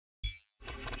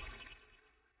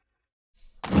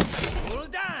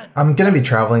I'm gonna be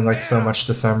traveling like so much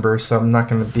December, so I'm not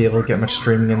gonna be able to get much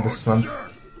streaming in this month.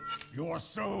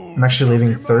 I'm actually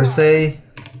leaving Thursday,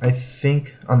 I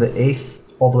think, on the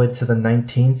 8th, all the way to the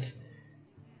 19th.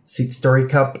 Seat Story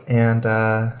Cup and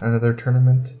another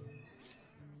tournament.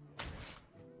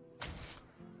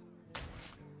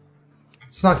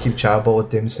 Let's not keep Chowable with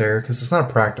Doomsayer, because it's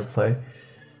not a proactive play.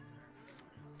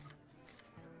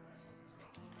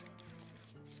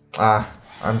 Ah,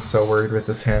 I'm so worried with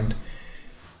this hand.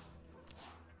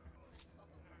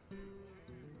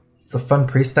 It's a fun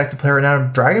priest deck to play right now.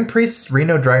 Dragon Priests,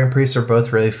 Reno Dragon Priests are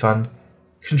both really fun.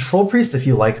 Control Priest if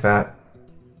you like that.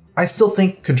 I still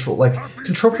think Control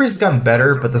Priest has gotten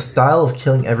better, but the style of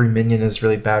killing every minion is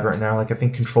really bad right now. Like, I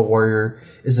think Control Warrior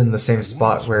is in the same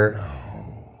spot where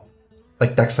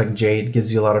like decks like Jade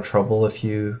gives you a lot of trouble if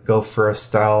you go for a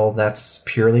style that's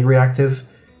purely reactive.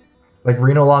 Like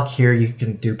Renolock here, you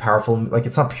can do powerful, like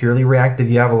it's not purely reactive,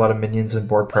 you have a lot of minions and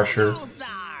board pressure.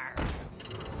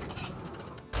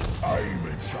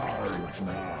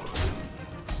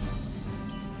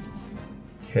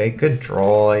 Okay, good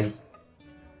draw. I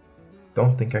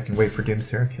don't think I can wait for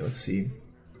Doomsayer. Okay, let's see.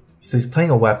 So he's playing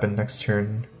a weapon next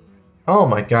turn. Oh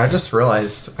my god, I just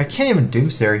realized I can't even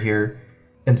Doomsayer here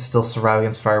and still survive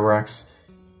against Fireworks.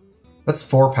 That's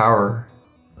 4 power.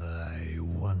 I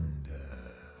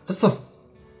wonder. That's a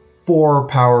 4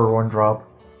 power 1-drop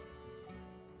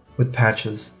with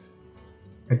patches.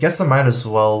 I guess I might as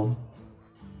well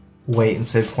wait and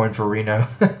save coin for Reno.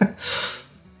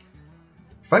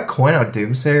 If I coin out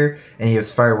Doomsayer and he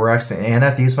has Fireworks and I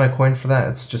have to use my coin for that,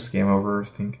 it's just game over, I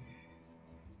think.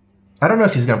 I don't know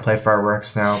if he's gonna play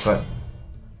Fireworks now, but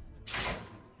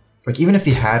like even if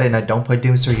he had it and I don't play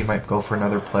Doomsayer, he might go for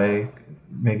another play,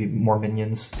 maybe more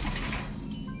minions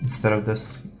instead of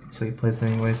this. So he plays it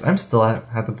anyways. I'm still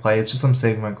have to play. It's just I'm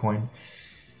saving my coin.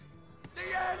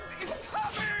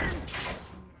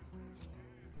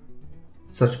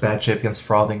 Such bad shape against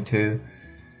Frothing too,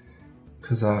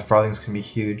 because Frothings can be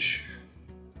huge.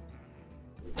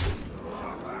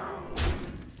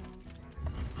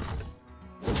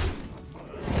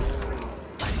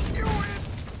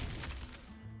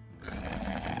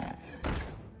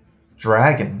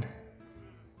 Dragon.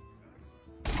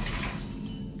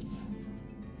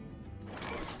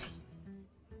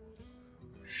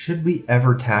 Should we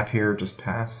ever tap here or just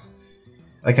pass?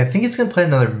 Like, I think he's gonna play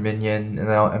another minion and then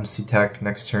I'll MC tech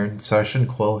next turn, so I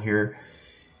shouldn't coil here.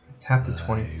 Tap to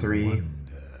 23. He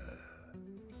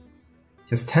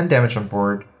has 10 damage on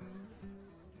board.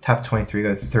 Tap 23, go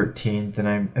to 13, then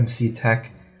I'm MC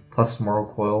tech plus Moral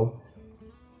Coil.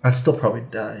 I'd still probably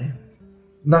die.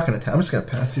 I'm not gonna tap, I'm just gonna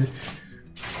pass here.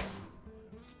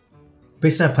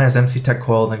 Based on my plans, MC tech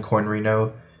Coil, then coin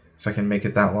Reno, if I can make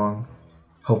it that long.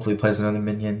 Hopefully he plays another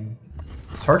minion.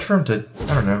 It's hard for him to,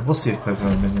 I don't know, we'll see if he plays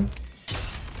another minion.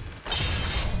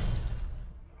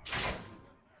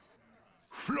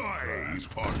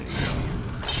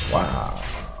 Wow.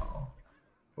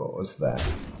 What was that?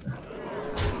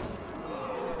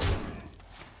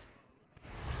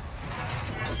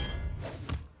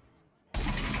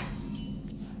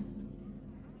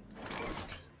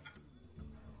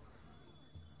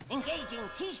 Engaging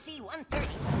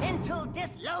TC-130 mental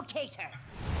dislocator.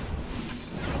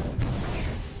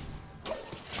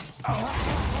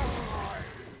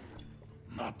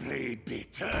 My blade be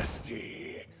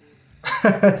thirsty.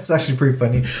 It's actually pretty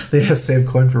funny. They have save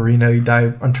coin for Reno. You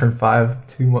die on turn 5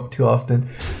 too often.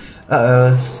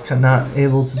 Not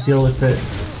able to deal with it.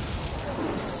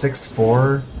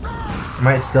 6-4. I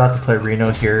might still have to play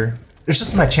Reno here. It's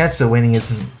just my chance of winning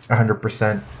isn't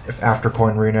 100% if after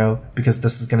coin Reno, because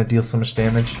this is going to deal so much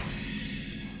damage.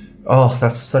 Oh,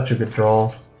 that's such a good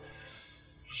draw.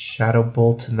 Shadow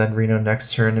Bolt and then Reno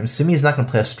next turn. I'm assuming he's not going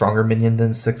to play a stronger minion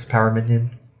than 6 power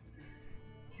minion.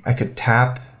 I could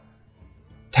tap.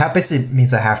 Tap basically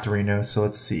means I have to Reno, so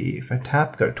let's see. If I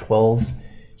tap, go 12.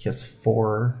 He has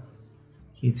 4.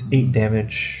 He's 8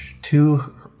 damage.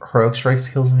 2 Heroic Strikes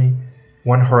kills me.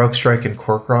 1 Heroic Strike and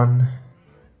Corkron.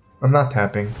 I'm not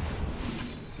tapping.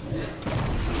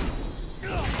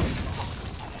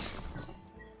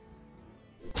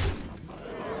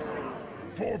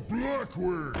 For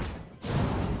Blackwood.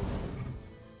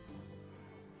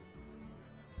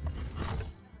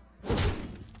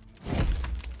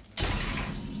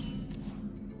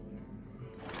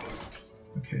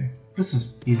 Okay, this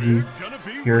is easy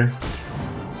here.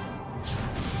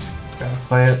 Gotta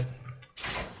play it.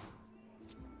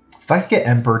 If I could get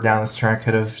Emperor down this turn, I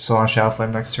could have Solan Shadow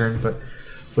Flame next turn, but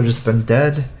would have just been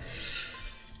dead.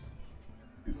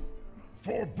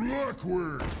 For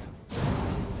Blackwood.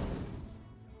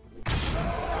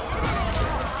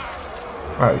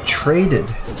 Alright, traded.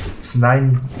 It's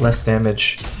 9 less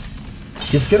damage.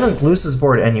 He's gonna lose his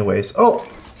board anyways. Oh!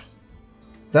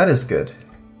 That is good.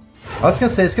 I was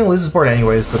gonna say he's gonna lose his board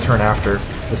anyways the turn after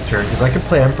this turn, because I could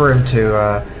play Emperor into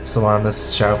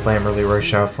Sylvanas Shadow Flame or Leroy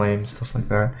Shadow Flame, stuff like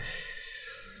that.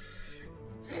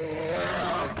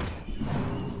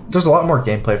 There's a lot more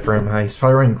gameplay for him. He's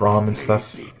probably running Grom and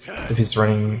stuff. If he's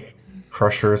running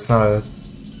Crusher, it's not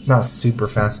a super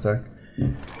fast deck.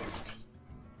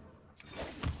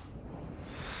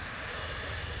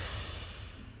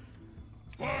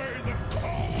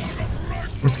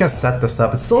 I'm just gonna set this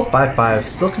up. It's still 5-5,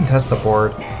 still contest the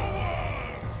board.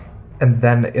 And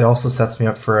then it also sets me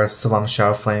up for a Sylvanas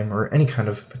Shadow Flame or any kind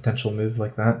of potential move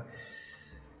like that.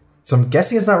 So I'm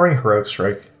guessing it's not running Heroic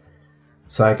Strike.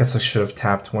 So I guess I should have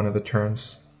tapped one of the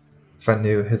turns if I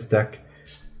knew his deck.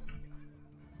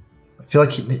 I feel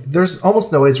like there's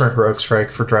almost no way he's running Heroic Strike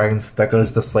for dragons that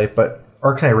goes this late, but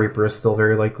Arcanine Reaper is still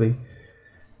very likely.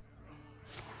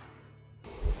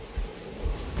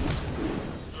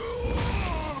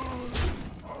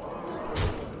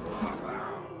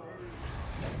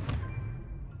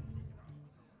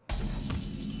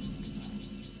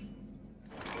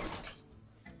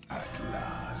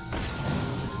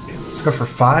 Let's go for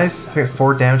 5. Okay,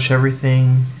 4 damage to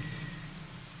everything.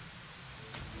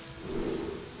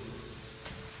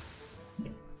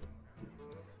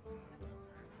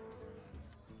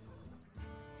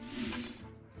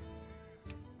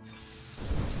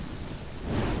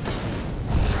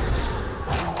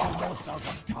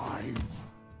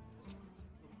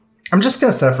 I'm just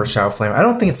gonna set up for Shadow Flame. I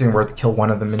don't think it's even worth to kill one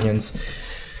of the minions.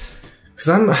 Because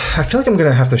I feel like I'm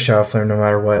gonna have to Shadow Flame no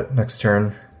matter what next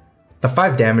turn. The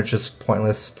 5 damage is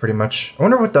pointless, pretty much. I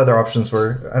wonder what the other options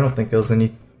were. I don't think it was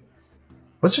any...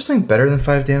 Was there something better than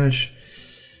 5 damage?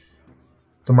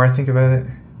 The more I think about it.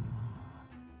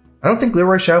 I don't think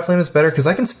Leroy Shadow Flame is better, because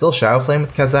I can still Shadow Flame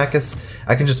with Kazakus.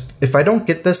 I can just... If I don't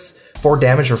get this 4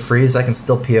 damage or freeze, I can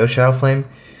still PO Shadow Flame.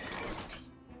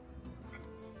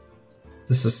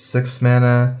 This is 6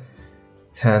 mana,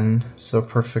 10, so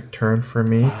perfect turn for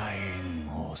me.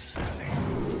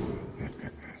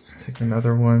 Let's take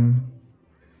another one.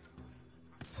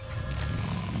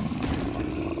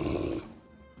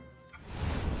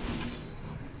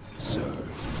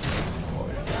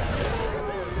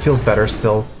 Feels better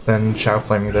still than Shadow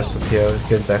Flaming this with PO,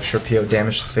 get the extra PO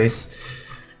damage to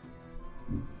face.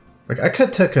 Like, I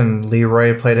could take an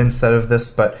Leroy played instead of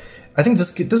this, but I think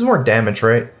this is more damage,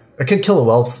 right? I could kill the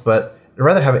Whelps, but I'd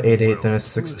rather have an 8-8 than a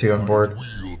 6-2 on board.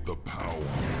 Wield the power of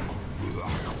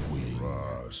Blackwing.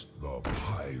 Trust the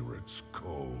pirate's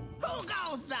code. Who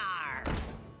goes there?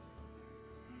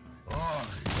 I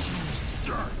choose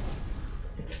dirt.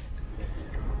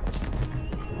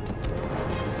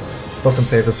 Still can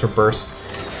save this for burst.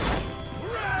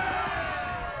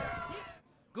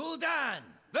 Gul'dan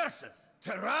versus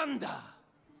Tyrande.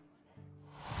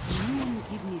 You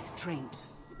give me strength.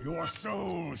 Your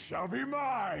soul shall be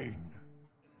mine.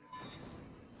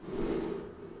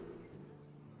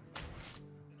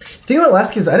 The thing about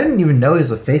last game is I didn't even know he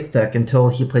was a Faith deck until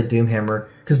he played Doomhammer,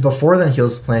 because before then he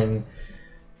was playing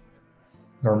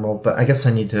normal, but I guess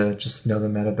I need to just know the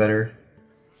meta better.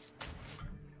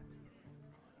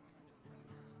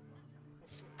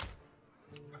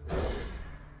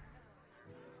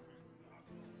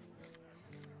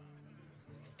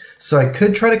 So I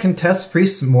could try to contest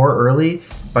Priests more early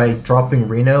by dropping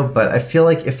Reno, but I feel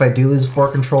like if I do lose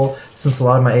board control, since a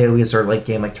lot of my AoEs are late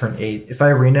game, like turn 8, if I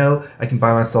Reno, I can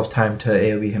buy myself time to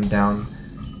AoE him down.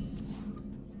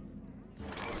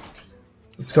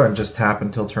 Let's go ahead and just tap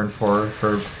until turn 4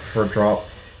 for a drop.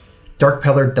 Dark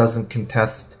Peddler doesn't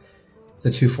contest the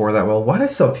 2-4 that well. Why did I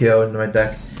still PO into my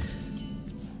deck?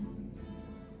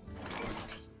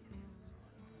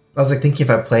 I was like thinking if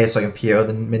I play it so I can PO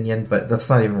the minion, but that's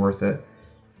not even worth it.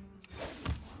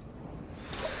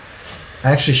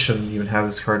 I actually shouldn't even have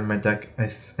this card in my deck, I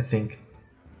think.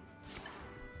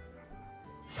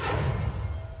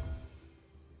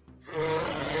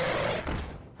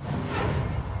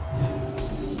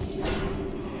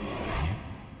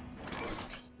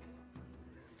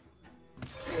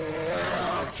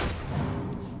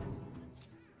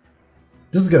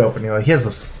 This is a good opening though. He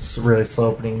has a really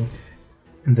slow opening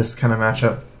in this kind of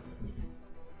matchup.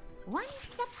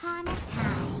 Once upon a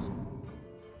time.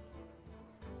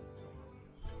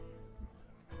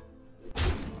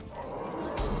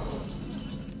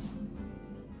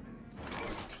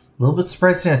 A little bit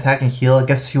surprised in attack and heal. I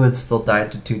guess he would still die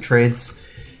to 2 trades.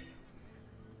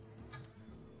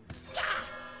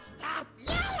 Stop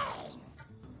yelling!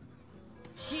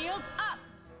 Shields up.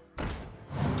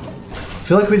 I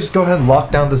feel like we just go ahead and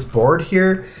lock down this board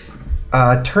here.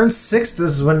 Turn 6, this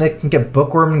is when it can get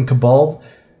Bookworm and Cabal.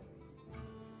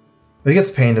 If it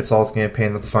gets Pain, it's always gonna get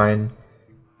Pain, that's fine.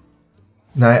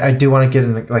 Now, I do want to get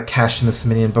in, like, cash in this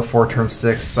minion before turn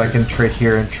 6, so I can trade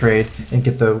here and trade and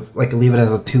get the, like, leave it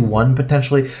as a 2-1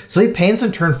 potentially. So he pains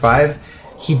in turn 5.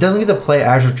 He doesn't get to play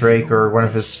Azure Drake or one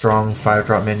of his strong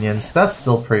 5-drop minions. That's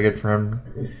still pretty good for him.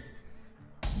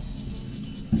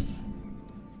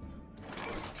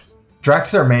 Drax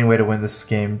is our main way to win this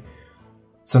game.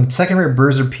 So second rate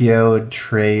Bruiser PO and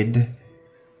trade.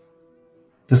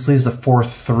 This leaves a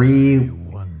 4-3,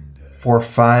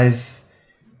 4-5.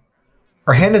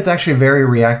 Our hand is actually very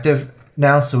reactive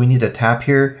now, so we need to tap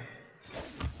here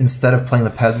instead of playing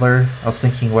the Peddler. I was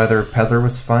thinking whether Peddler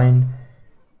was fine.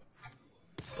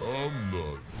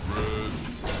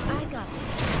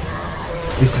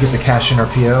 At least to get the cash in our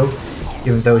PO,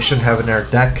 even though we shouldn't have it in our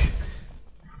deck.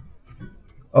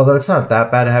 Although it's not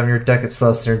that bad to have in your deck, it's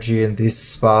less synergy in these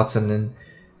spots and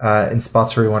in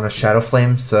spots where you want a Shadow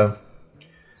Flame, so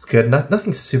it's good.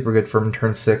 Nothing super good for him in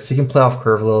turn 6. He can play off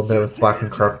curve a little bit with Black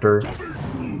and Corruptor.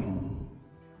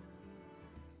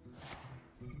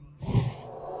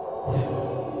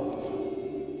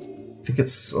 I think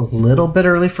it's a little bit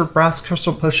early for Brass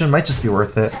Crystal Potion, might just be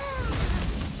worth it.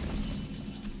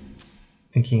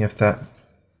 Thinking if that...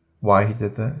 why he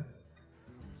did that.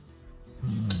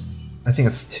 I think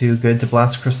it's too good to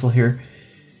Blast Crystal here.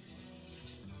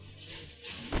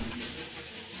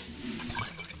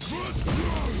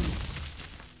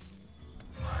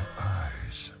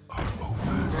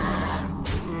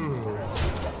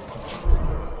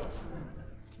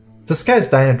 This guy's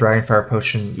dying a Dragonfire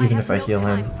Potion even if I heal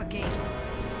him.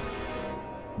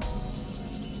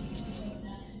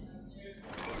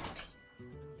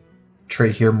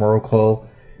 Trade here, Moral Coil.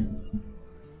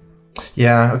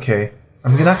 Yeah, okay.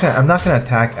 I'm not gonna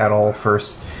attack at all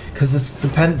first, because it's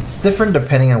different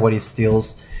depending on what he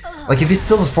steals. Like if he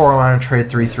steals a 4, I want to trade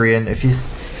 3-3, and if he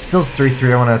steals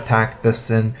 3-3, I want to attack this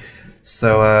in.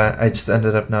 So I just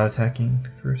ended up not attacking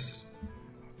first.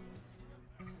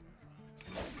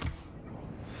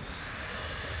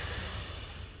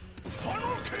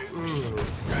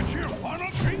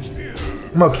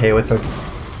 I'm okay with a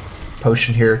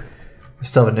potion here. I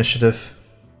still have initiative.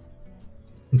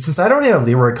 And since I don't even have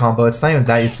Leroy combo, it's not even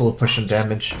that useful to push in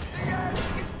damage.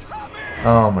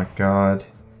 Oh my god.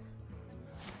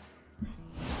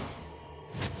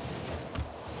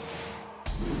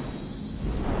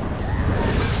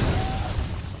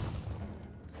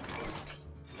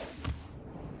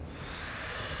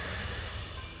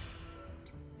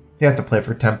 You have to play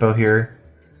for tempo here.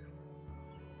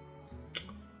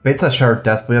 Bait's that Shard of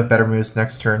Death, but we have better moves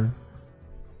next turn.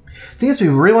 The thing is, we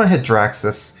really want to hit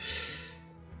Draxus.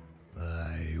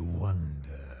 I wonder.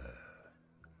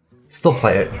 Still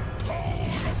play it.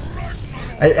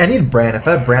 I need Bran. If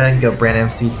I have Bran, I can go Bran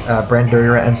MC, Bran Dirty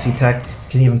Rat MC Tech.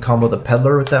 Can even combo the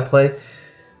Peddler with that play.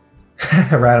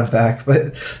 Rat him back,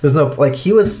 but there's no like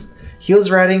he was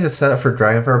ratting to set up for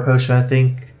Dragonfire Potion, I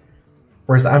think.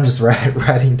 Whereas I'm just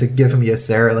ratting to give him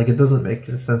Ysera. Like it doesn't make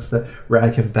sense to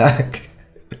rag him back.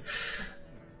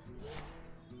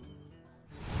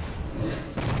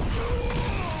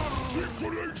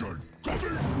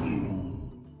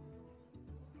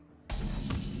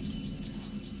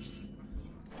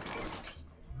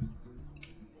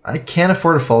 I can't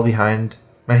afford to fall behind.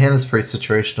 My hand is pretty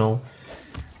situational,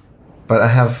 but I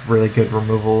have really good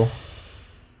removal.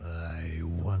 I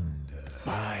wonder.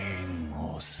 Buying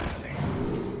or selling.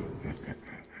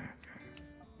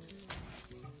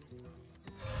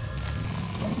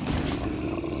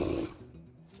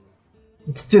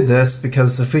 Let's do this,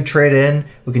 because if we trade in,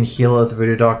 we can heal with the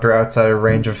Voodoo Doctor outside of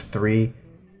range of 3,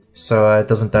 so it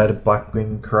doesn't die to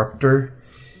Blackwing Corruptor.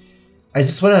 I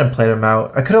just went and played him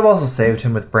out. I could have also saved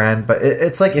him with Bran, but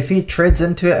it's like if he trades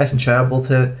into it, I can Shadow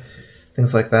Bolt it,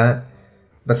 things like that.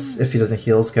 That's if he doesn't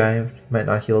heal his guy. He might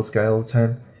not heal his guy all the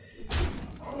time. I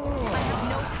have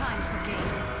no time for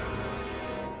games.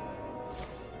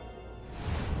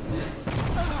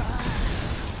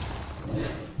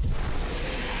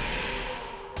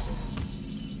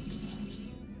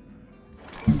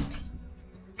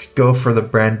 Could go for the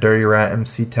Bran Dirty Rat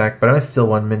MC Tech, but I only steal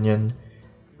 1 minion.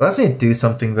 Well, that's gonna do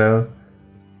something though.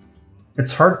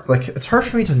 It's hard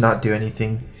for me to not do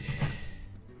anything.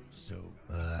 So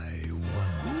I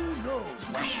wonder.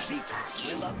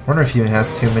 I wonder if he even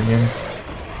has 2 minions.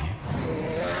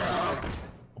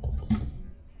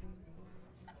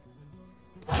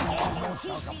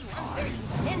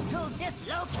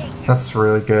 That's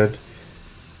really good.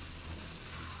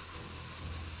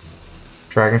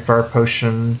 Dragonfire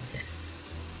Potion.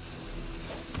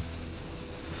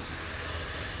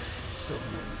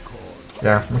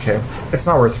 Yeah, okay. It's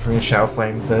not worth it for me to Shadow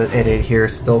Flame. The 8/8 here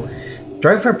is still...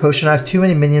 Dragonfire Potion, I have too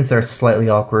many minions that are slightly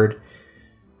awkward.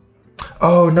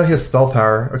 Oh, no, he has Spell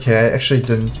Power. Okay, I actually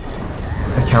didn't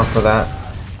account for that.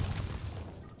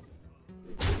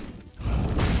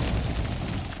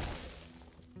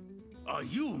 Are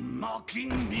you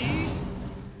mocking me?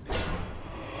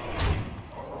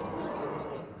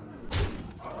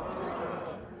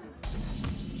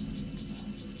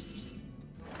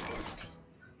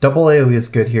 Double AoE is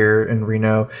good here in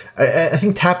Reno. I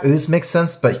think tap Ooze makes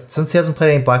sense, but since he hasn't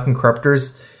played any Black and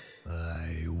Corruptors,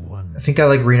 I think I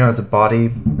like Reno as a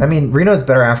body. I mean, Reno is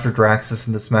better after Draxus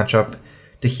in this matchup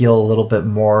to heal a little bit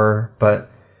more, but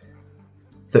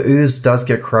the Ooze does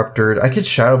get Corrupted. I could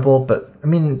Shadow Bolt, but I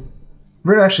mean,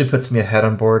 Reno actually puts me ahead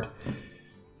on board.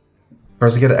 Or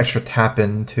does I get an extra tap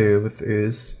in too with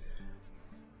Ooze?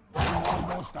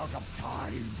 Almost out of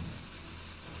time.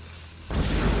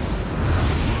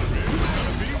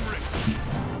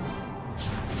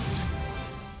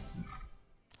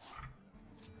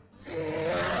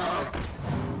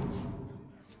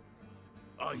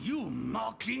 Are you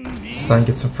mocking me? So I can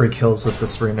get some free kills with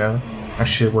this Reno.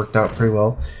 Actually, it worked out pretty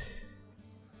well.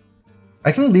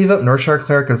 I can leave up Northshire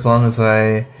Cleric as long as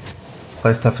I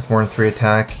play stuff with more than 3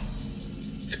 attack.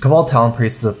 Cabal Talon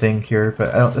Priest is a thing here,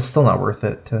 but it's still not worth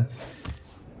it to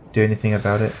do anything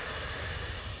about it.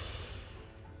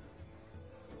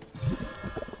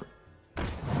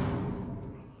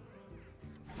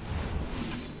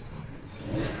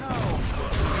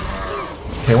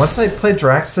 Okay, once I play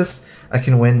Draxus, I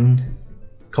can win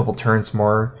a couple turns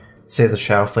more. Save the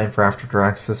Shadow Flame for after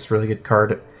Draxus, really good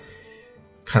card.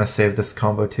 Kind of save this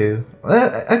combo too.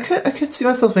 I could see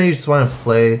myself maybe just want to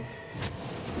play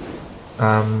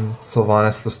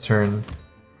Sylvanas this turn.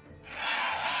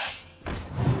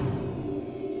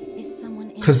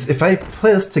 Because if I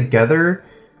play this together,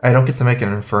 I don't get to make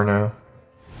an Inferno.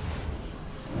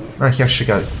 Oh, he actually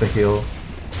got the heal.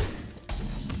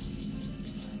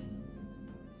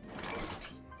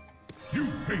 You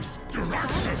face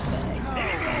Draxus,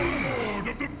 Lord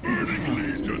of the Burning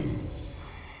Legion.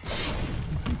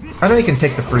 I know he can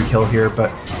take the free kill here,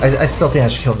 but I still think I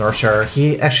should kill Northshire.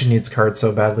 He actually needs cards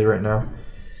so badly right now.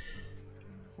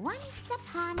 Once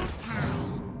upon a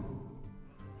time.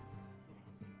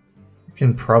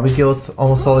 Can probably deal with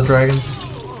almost all the dragons.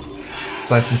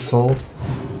 Siphon Soul.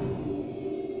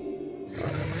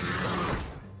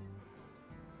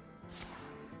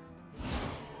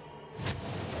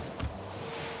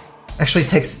 Actually, it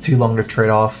takes too long to trade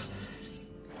off.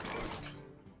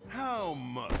 How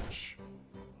much?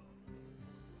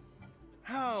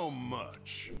 How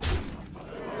much?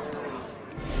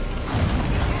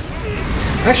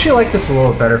 I actually like this a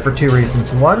little better for 2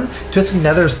 reasons. One, Twisting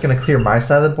Nether is going to clear my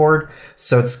side of the board,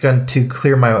 so it's going to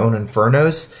clear my own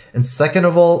Infernos. And second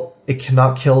of all, it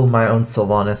cannot kill my own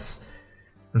Sylvanas.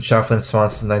 And Shadow Flame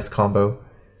Sylvanas is a nice combo.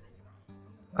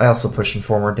 I also push in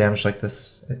 4 more damage like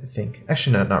this, I think.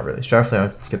 Actually, no, not really. Shadow Flame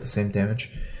would get the same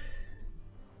damage.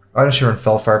 I just run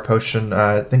Fellfire Potion.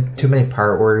 I think too many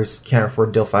Pirate Warriors can't afford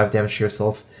to deal 5 damage to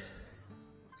yourself.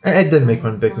 I did make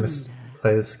one big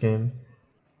misplay this game.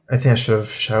 I think I should have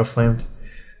Shadow Flamed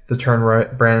the turn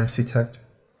right Brand MC Tech.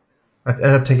 I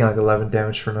ended up taking like 11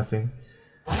 damage for nothing.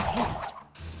 I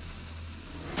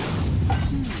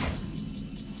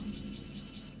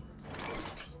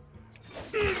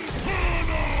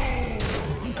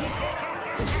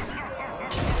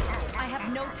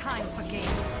have no time for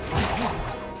games.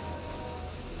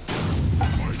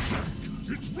 My deck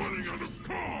is running out of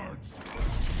cards.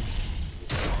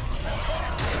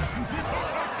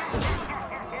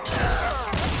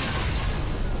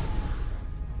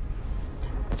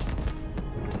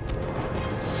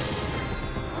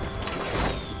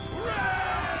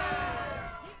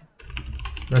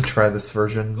 I'm gonna try this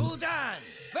version. Gul'dan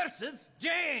versus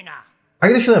Jaina. I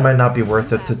get a feeling it might not be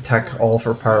worth it to tech all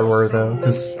for Power Warrior though,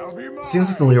 because it seems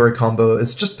like the Leroy combo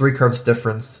is just 3 cards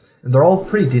difference. And they're all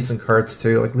pretty decent cards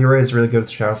too. Like Leroy is really good with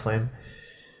Shadow Flame.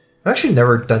 I've actually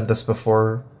never done this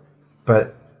before,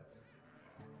 but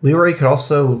Leroy could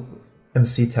also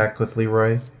MC tech with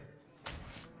Leroy.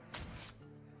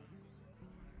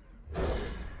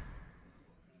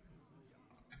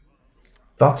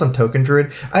 Thoughts on Token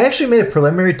Druid? I actually made a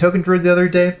preliminary Token Druid the other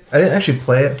day. I didn't actually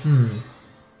play it.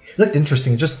 It looked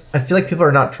interesting. Just I feel like people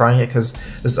are not trying it because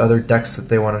there's other decks that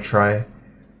they want to try.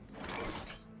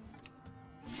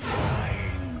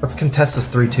 Let's contest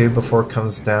this 3-2 before it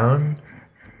comes down.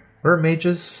 What are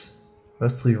mages?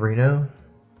 Mostly Reno.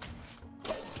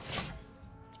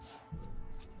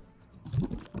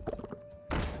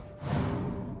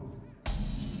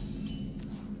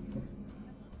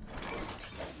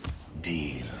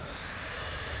 deal.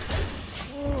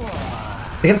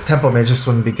 Against Tempo Mage this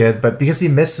wouldn't be good, but because he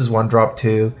missed his 1-drop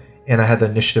too, and I had the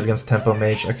initiative against Tempo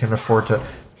Mage, I can afford to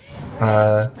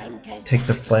take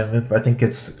the Flame Whip. I think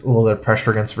it's a little bit of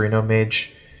pressure against Reno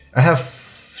Mage. I have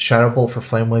Shadow Bolt for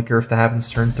Flame Waker if that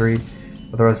happens turn 3.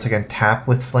 Otherwise I can tap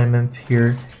with Flame Imp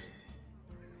here.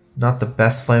 Not the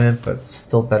best Flame Imp, but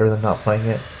still better than not playing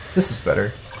it. This is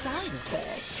better.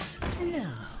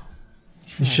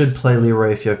 You should play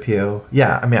Leroy if you have PO.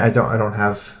 Yeah, I mean I don't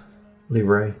have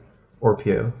Leroy or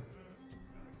PO.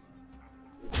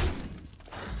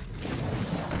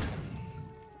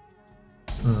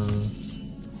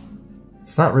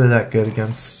 It's not really that good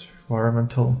against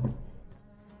Elemental.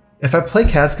 If I play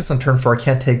Gadgetzan on turn 4, I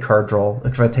can't take card draw.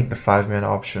 Like if I take the 5-man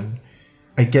option,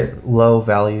 I get low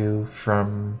value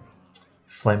from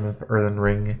Flame of Earthen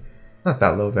Ring. Not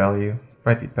that low value.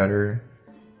 Might be better.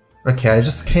 Okay, I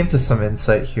just came to some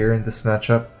insight here in this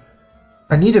matchup.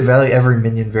 I need to value every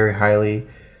minion very highly,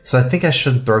 so I think I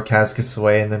shouldn't throw Gadgetzan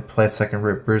away and then play a second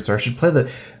Rip Bruiser. I should play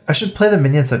the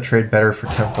minions that trade better for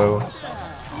tempo.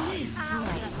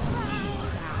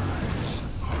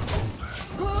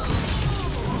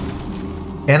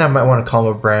 And I might want to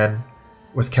combo Bran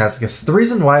with Gadgetzan. The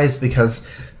reason why is because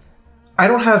I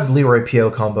don't have Leroy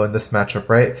PO combo in this matchup,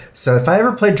 right? So if I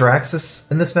ever play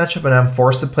Draxus in this matchup and I'm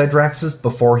forced to play Draxus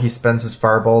before he spends his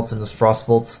Fireballs and his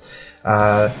Frostbolts,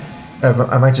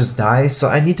 I might just die. So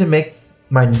I need to make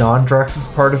my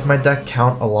non-Draxus part of my deck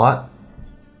count a lot.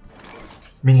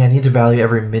 Meaning I need to value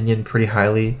every minion pretty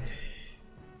highly.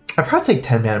 I'd probably take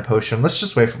 10 mana potion. Let's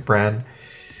just wait for Bran.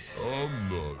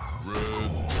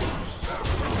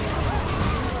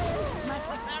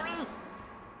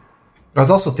 I was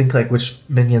also thinking like which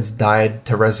minions died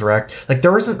to resurrect. Like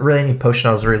there wasn't really any potion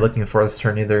I was really looking for this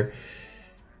turn either.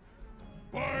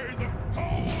 I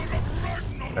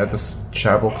had this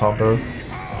Chabble combo.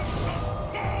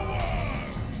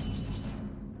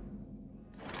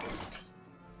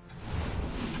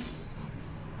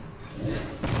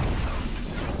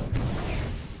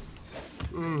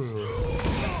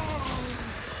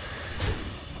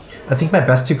 I think my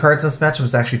best 2 cards in this matchup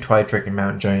was actually Twilight Drake and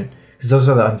Mountain Giant. Because those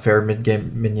are the unfair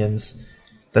mid-game minions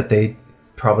that they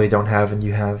probably don't have and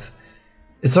you have.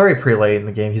 It's already pretty late in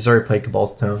the game. He's already played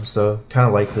Cabal's Tome, so kind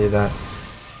of likely that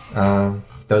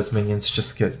those minions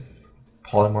just get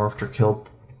polymorphed or killed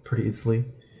pretty easily.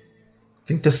 I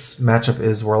think this matchup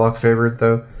is Warlock favored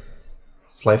though.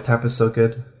 His life tap is so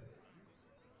good.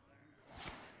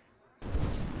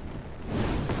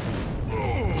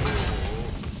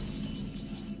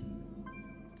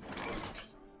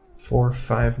 Four,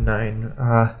 5, 9.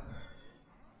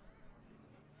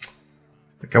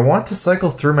 Like I want to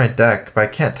cycle through my deck, but I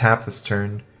can't tap this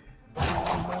turn.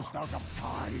 Almost out of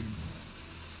time.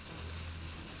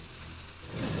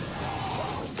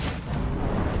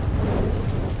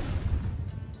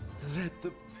 Let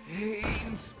the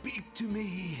pain speak to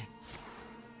me.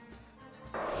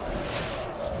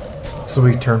 So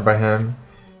we turn by him,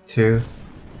 too.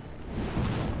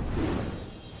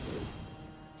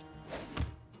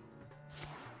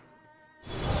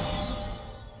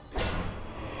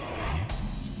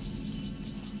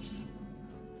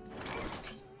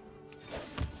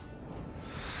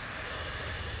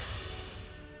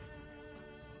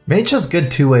 Mage has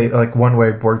good two-way, like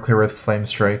one-way board clear with Flame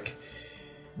Strike.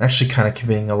 Actually kind of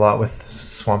committing a lot with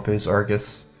Swamp Ooze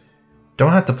Argus.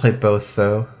 Don't have to play both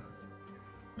though.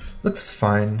 Looks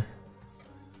fine.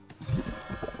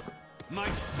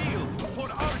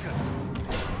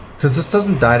 Because this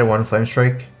doesn't die to 1 Flame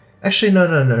Strike. Actually,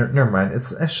 no, never mind.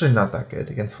 It's actually not that good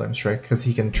against Flame Strike because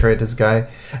he can trade his guy.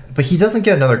 But he doesn't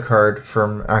get another card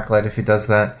from Acolyte if he does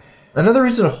that. Another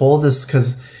reason to hold is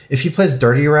because if he plays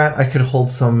Dirty Rat, I could hold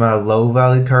some low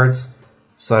value cards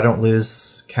so I don't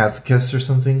lose Gadgetzan or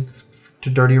something to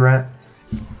Dirty Rat.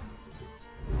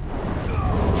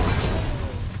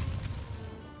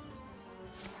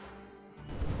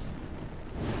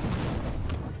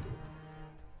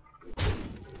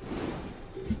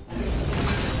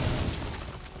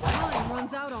 Time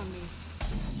runs out on me.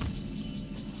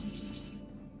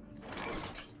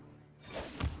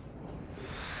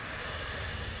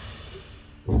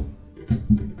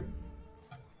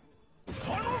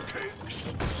 Funnel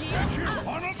cakes! Get your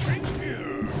funnel cakes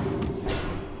here!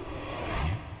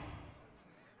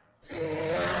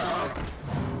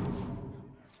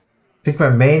 I think my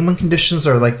main win conditions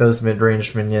are like those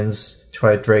mid-range minions,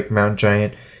 Twilight Drake, Mountain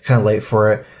Giant, kind of late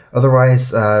for it.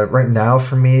 Otherwise, right now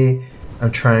for me,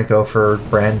 I'm trying to go for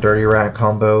Bran Dirty Rat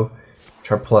combo,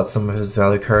 try to pull out some of his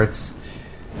value cards.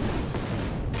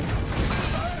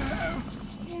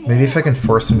 Maybe if I can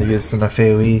force him to use enough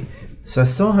AoE, So I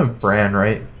still have Bran,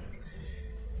 right?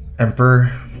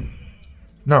 Emperor.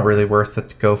 Not really worth it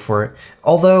to go for it.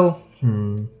 Although,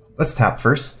 let's tap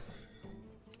first.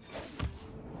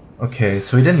 Okay,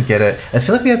 so we didn't get it. I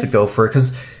feel like we have to go for it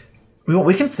because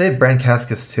we can save Bran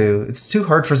Cascus too. It's too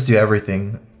hard for us to do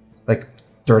everything. Like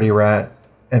Dirty Rat,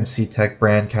 MC Tech,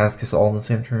 Bran, Cascus all in the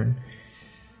same turn.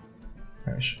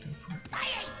 I should go for it. I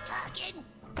ain't talking.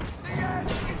 The end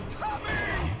is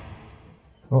coming!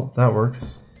 Well, that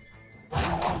works.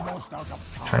 Almost out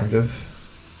of time. Kind of.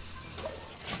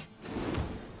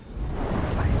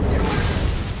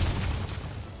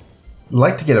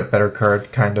 Like to get a better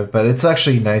card, kind of, but it's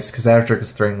actually nice because Adric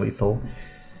is throwing lethal.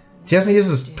 He hasn't used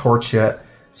his Torch yet,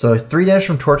 so 3 damage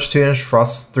from Torch, 2 damage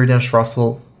Frost, 3 damage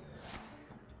Frostbolt.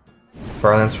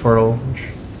 Firelance Portal.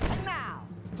 And now,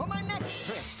 for my next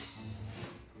trick.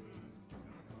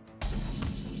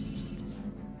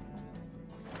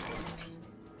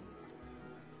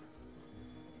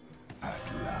 At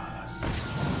last,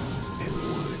 a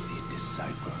worthy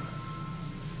disciple.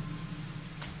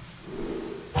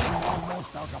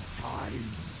 Almost out of time.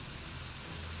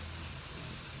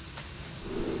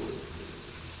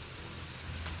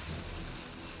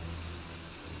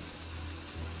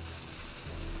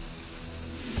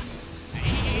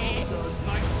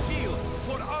 My shield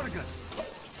for Argus!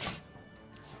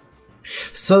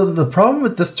 So the problem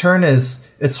with this turn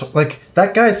is, it's like,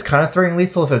 that guy's kind of throwing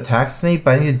lethal if it attacks me,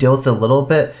 but I need to deal with it a little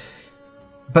bit.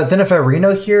 But then if I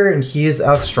Reno here and he uses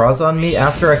Alexstrasza on me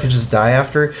after, I could just die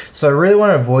after. So I really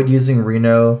want to avoid using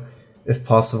Reno if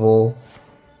possible.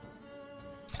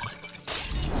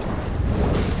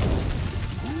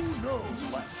 Who knows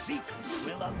what secrets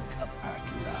will uncover at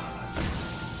last?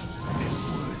 A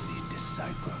worthy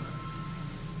disciple.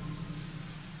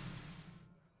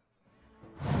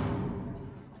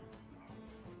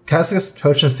 Cascus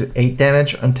potions do 8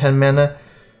 damage on 10 mana.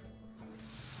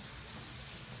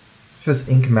 If it's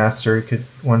Ink Master, it could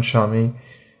one-shot me.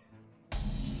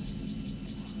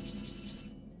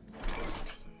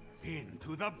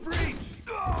 Into the breach!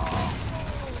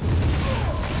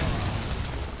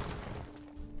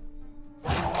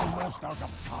 Almost out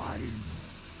of time.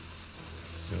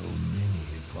 So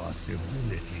many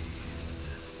possibilities.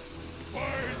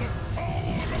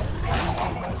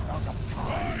 Almost out of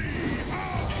time.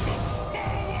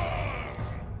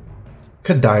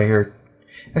 Could die here.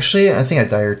 Actually, I think I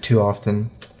die here too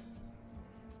often.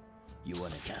 You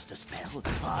wanna cast a spell?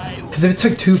 Because if it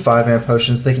took 2 5-mana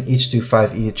potions, they can each do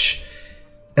 5 each.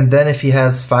 And then if he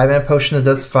has 5-mana potion that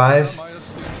does 5...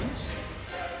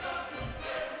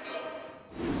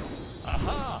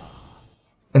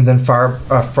 And then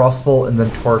Frostbolt and then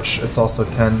Torch, it's also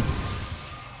 10.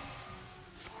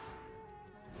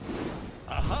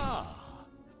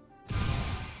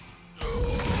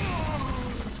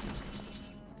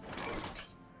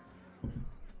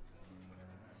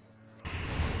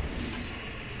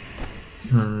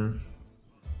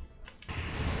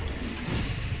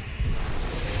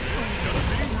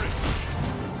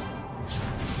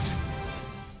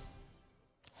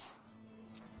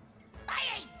 I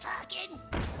ain't talking.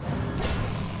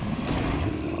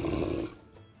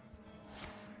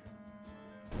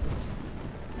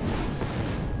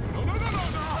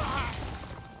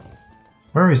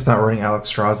 Whenever he's not running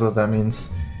Alexstrasza, that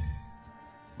means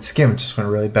this game just went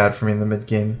really bad for me in the mid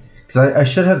game. Because I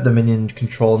should have the minion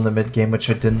control in the mid game, which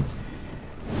I didn't.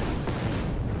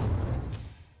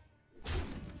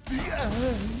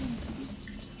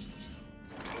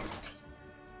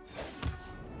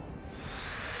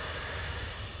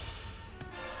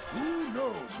 Who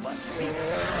knows what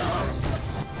secrets?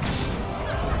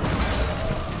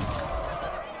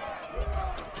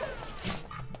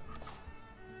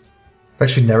 I've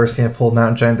actually never seen a pull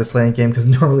Mountain Giant this late game because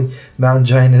normally Mountain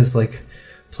Giant is like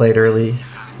played early.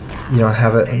 You don't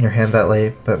have it in your hand that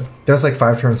late, but there's like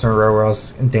 5 turns in a row where I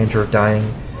was in danger of dying.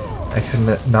 I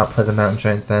couldn't not play the Mountain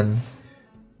Giant then.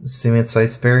 Assuming it's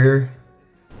Ice Barrier.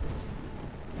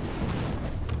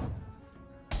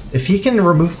 If he can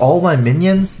remove all my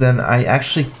minions, then I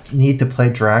actually need to play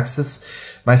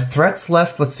Draxus. My threats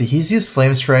left, let's see, he's used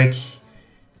Flame Strike.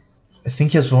 I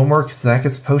think he has one more because that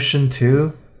gets Potion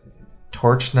too.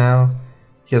 Torch now.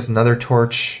 He has another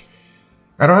Torch.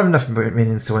 I don't have enough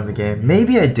minions to win the game.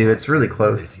 Maybe I do, it's really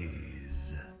close.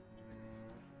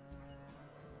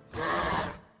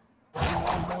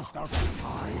 Almost out of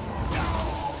time.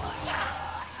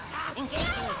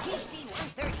 Engaging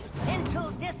TC-130 into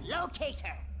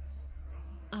dislocator.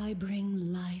 I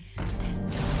bring life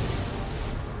and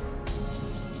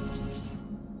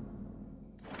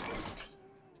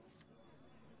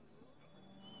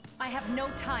I have no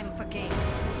time for games.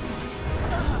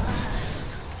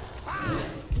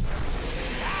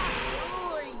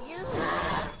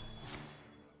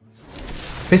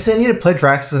 Basically, I need to play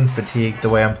Draxus Fatigue the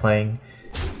way I'm playing.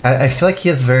 I feel like he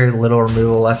has very little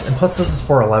removal left, and plus this is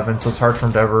 411, so it's hard for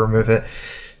him to ever remove it.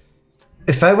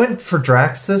 If I went for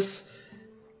Draxus,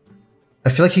 I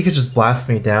feel like he could just blast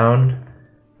me down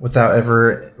without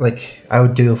ever, like, I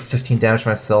would do 15 damage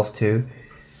myself too.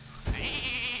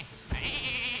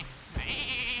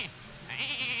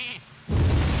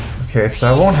 Okay,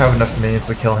 so I won't have enough minions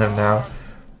to kill him now.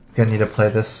 Gonna need to play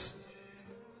this.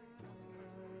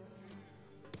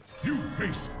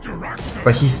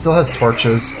 But he still has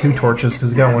torches, 2 torches,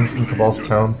 because he got 1 from Cabal's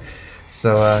Tome.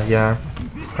 So, yeah,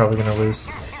 probably gonna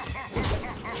lose.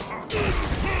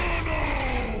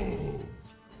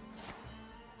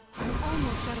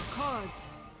 Almost out of cards.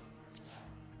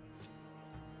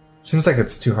 Seems like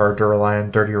it's too hard to rely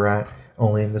on Dirty Rat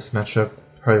only in this matchup.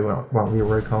 Probably want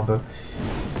Leroy combo.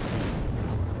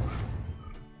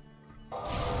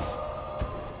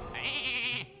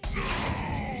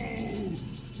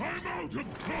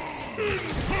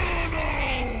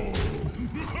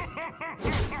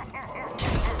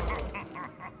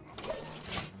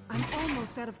 I'm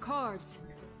almost out of cards.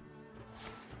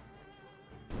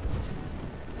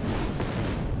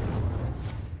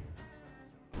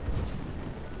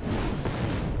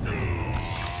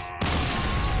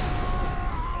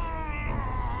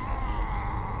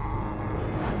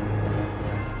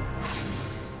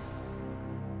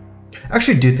 I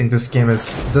actually do think this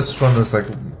one was like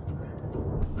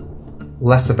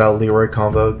less about Leroy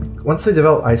combo. Once they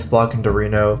develop Ice Block into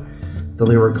Reno, the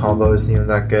Leroy combo isn't even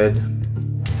that good.